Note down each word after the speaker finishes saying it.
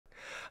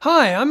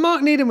Hi, I'm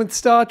Mark Needham with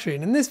StarTree,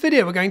 and in this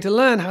video we're going to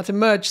learn how to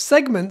merge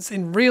segments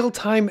in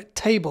real-time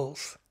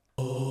tables.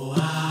 And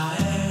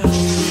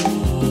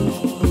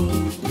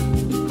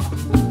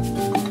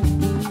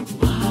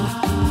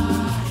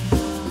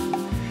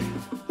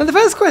the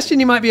first question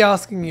you might be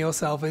asking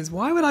yourself is,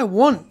 why would I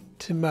want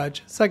to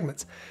merge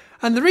segments?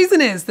 And the reason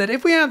is that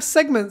if we have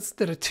segments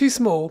that are too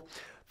small,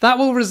 that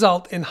will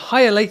result in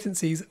higher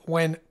latencies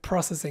when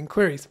processing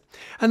queries.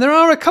 And there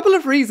are a couple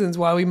of reasons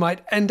why we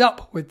might end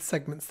up with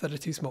segments that are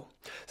too small.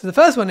 So the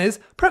first one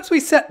is, perhaps we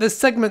set the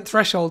segment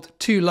threshold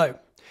too low.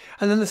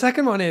 And then the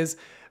second one is,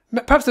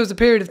 perhaps there was a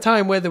period of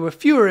time where there were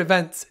fewer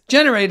events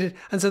generated,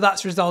 and so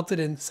that's resulted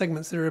in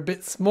segments that are a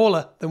bit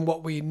smaller than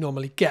what we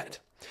normally get.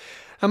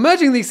 Now,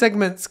 merging these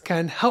segments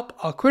can help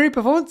our query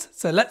performance,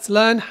 so let's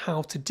learn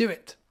how to do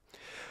it.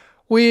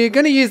 We're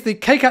going to use the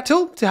KCAT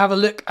tool to have a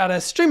look at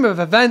a stream of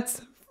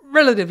events,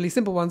 relatively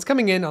simple ones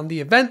coming in on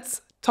the events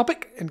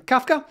topic in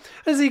Kafka.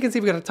 And as you can see,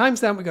 we've got a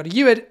timestamp, we've got a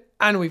UID,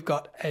 and we've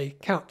got a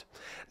count.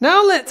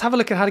 Now let's have a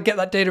look at how to get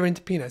that data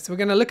into Pinot. So we're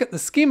going to look at the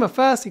schema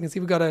first. You can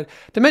see we've got a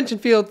dimension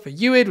field for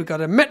UID, we've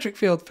got a metric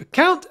field for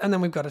count, and then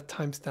we've got a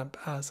timestamp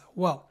as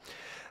well.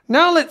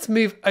 Now let's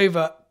move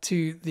over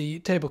to the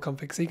table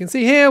config. So you can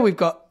see here we've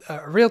got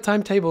a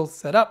real-time table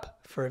set up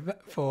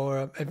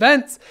for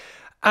events.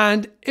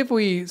 And if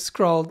we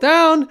scroll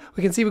down,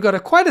 we can see we've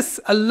got quite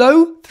a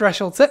low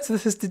threshold set. So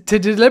this is to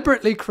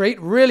deliberately create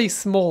really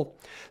small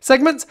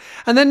segments.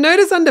 And then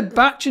notice under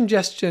batch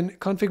ingestion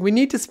config, we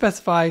need to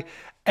specify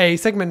a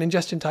segment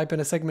ingestion type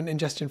and a segment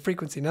ingestion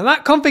frequency. Now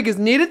that config is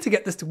needed to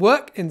get this to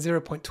work in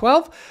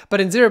 0.12, but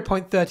in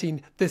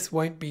 0.13, this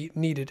won't be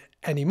needed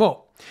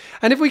anymore.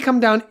 And if we come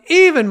down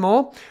even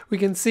more, we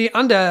can see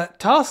under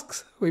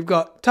tasks, we've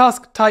got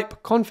task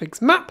type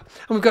configs map,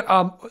 and we've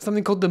got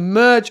something called the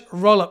merge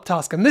rollup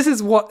task. And this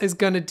is what is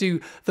going to do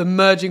the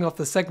merging of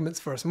the segments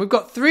for us. And we've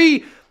got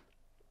three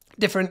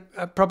different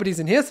properties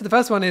in here. So the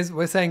first one is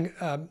we're saying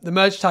the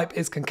merge type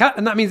is concat,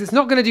 and that means it's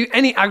not going to do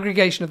any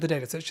aggregation of the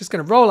data. So it's just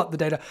going to roll up the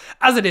data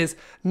as it is,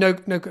 no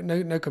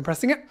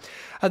compressing it.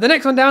 The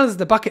next one down is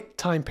the bucket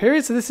time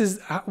period. So this is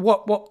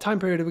what time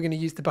period are we going to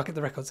use to bucket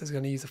the records? So it's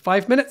going to use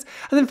 5 minutes.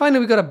 And then finally,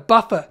 we've got a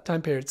buffer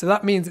time period. So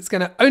that means it's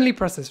going to only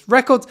process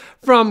records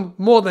from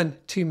more than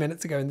 2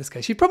 minutes ago in this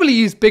case. You'd probably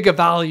use bigger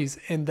values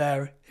in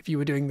there if you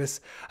were doing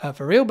this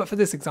for real, but for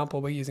this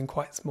example, we're using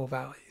quite small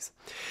values.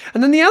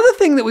 And then the other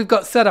thing that we've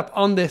got set up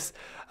on this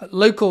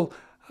local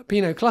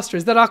Pinot cluster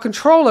is that our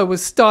controller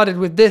was started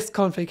with this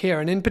config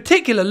here. And in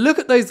particular, look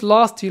at those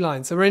last two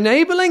lines. So we're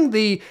enabling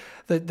the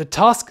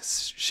task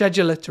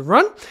scheduler to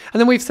run,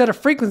 and then we've set a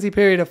frequency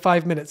period of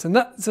 5 minutes. And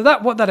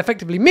what that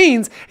effectively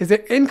means is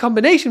that in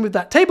combination with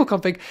that table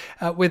config,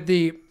 with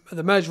the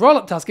merge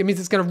rollup task, it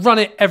means it's going to run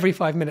it every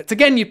 5 minutes.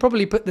 Again, you'd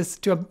probably put this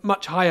to a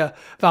much higher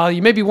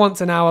value, maybe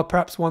once an hour,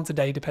 perhaps once a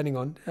day, depending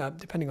on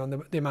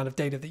the amount of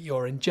data that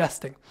you're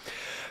ingesting.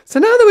 So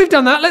now that we've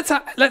done that,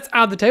 let's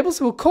add the table.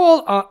 So we'll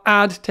call our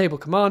add table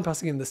command,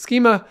 passing in the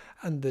schema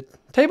and the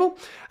table,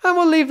 and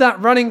we'll leave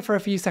that running for a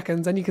few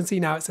seconds. And you can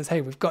see now it says,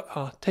 hey, we've got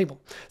our table.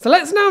 So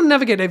let's now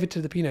navigate over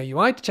to the Pinot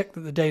UI to check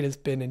that the data has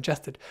been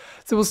ingested.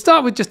 So we'll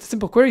start with just a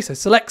simple query. So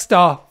select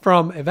star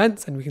from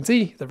events, and we can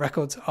see the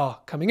records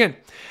are coming in.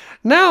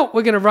 Now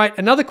we're going to write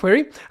another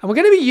query, and we're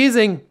going to be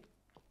using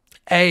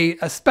a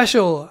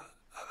special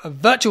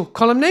virtual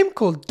column name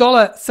called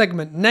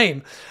 $segment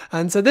name.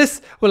 And so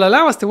this will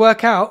allow us to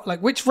work out like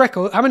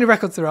how many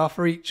records there are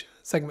for each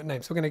segment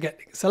name. So we're going to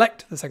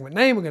select the segment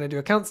name, we're going to do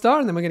a count star,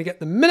 and then we're going to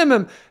get the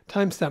minimum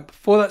timestamp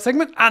for that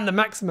segment and the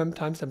maximum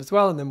timestamp as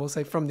well. And then we'll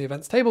say from the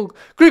events table,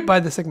 group by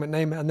the segment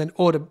name, and then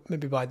order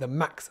maybe by the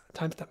max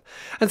timestamp.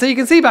 And so you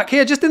can see back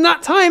here, just in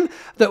that time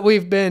that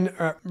we've been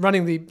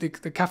running the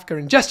Kafka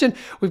ingestion,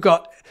 we've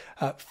got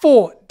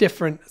 4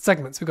 different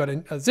segments. We've got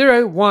a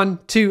 0, 1,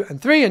 2, and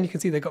 3, and you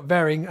can see they've got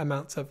varying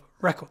amounts of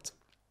records.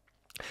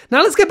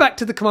 Now let's get back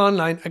to the command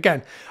line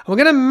again. We're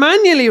going to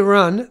manually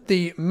run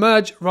the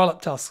merge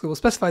rollup task. So we'll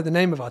specify the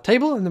name of our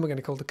table, and then we're going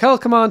to call the curl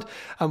command,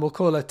 and we'll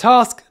call a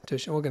task.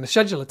 We're going to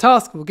schedule a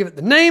task. We'll give it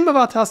the name of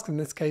our task. In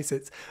this case,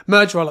 it's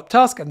merge rollup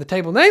task and the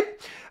table name.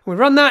 We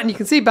run that, and you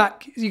can see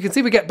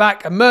we get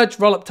back a merge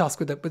rollup task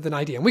with an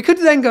ID. And we could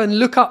then go and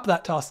look up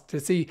that task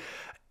to see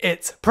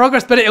its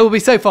progress, but it will be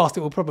so fast it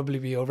will probably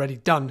be already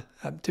done,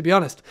 to be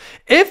honest.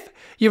 If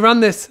you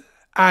run this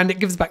and it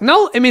gives back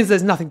null, it means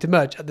there's nothing to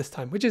merge at this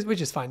time, which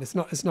is fine. It's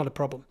not a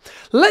problem.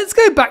 Let's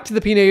go back to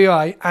the Pinot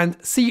UI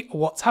and see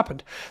what's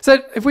happened. So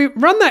if we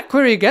run that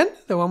query again,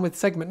 the one with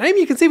segment name,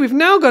 you can see we've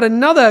now got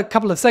another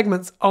couple of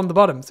segments on the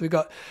bottom. So we've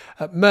got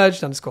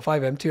merged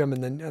 _5m,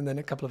 2m, and then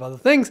a couple of other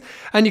things.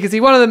 And you can see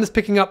one of them is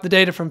picking up the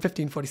data from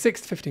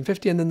 1546 to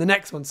 1550, and then the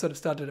next one sort of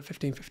started at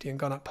 1550 and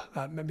gone up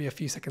maybe a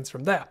few seconds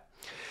from there.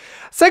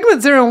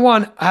 Segment 0 and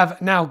 1 have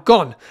now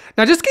gone.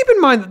 Now just keep in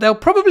mind that they'll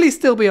probably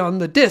still be on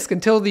the disk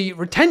until the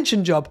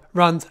retention job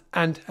runs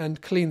and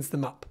cleans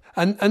them up.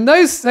 And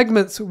those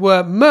segments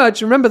were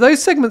merged. Remember,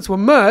 those segments were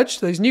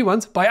merged, those new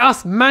ones, by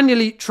us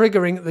manually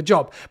triggering the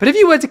job. But if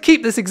you were to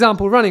keep this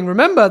example running,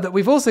 remember that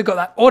we've also got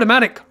that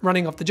automatic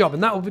running of the job,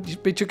 and that will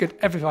be triggered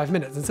every 5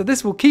 minutes. And so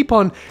this will keep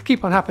on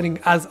happening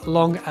as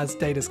long as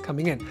data's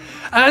coming in.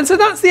 And so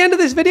that's the end of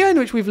this video in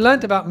which we've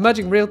learned about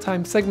merging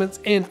real-time segments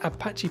in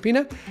Apache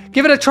Pinot.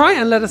 Give it a try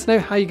and let us know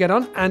how you get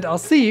on, and I'll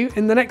see you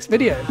in the next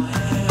video.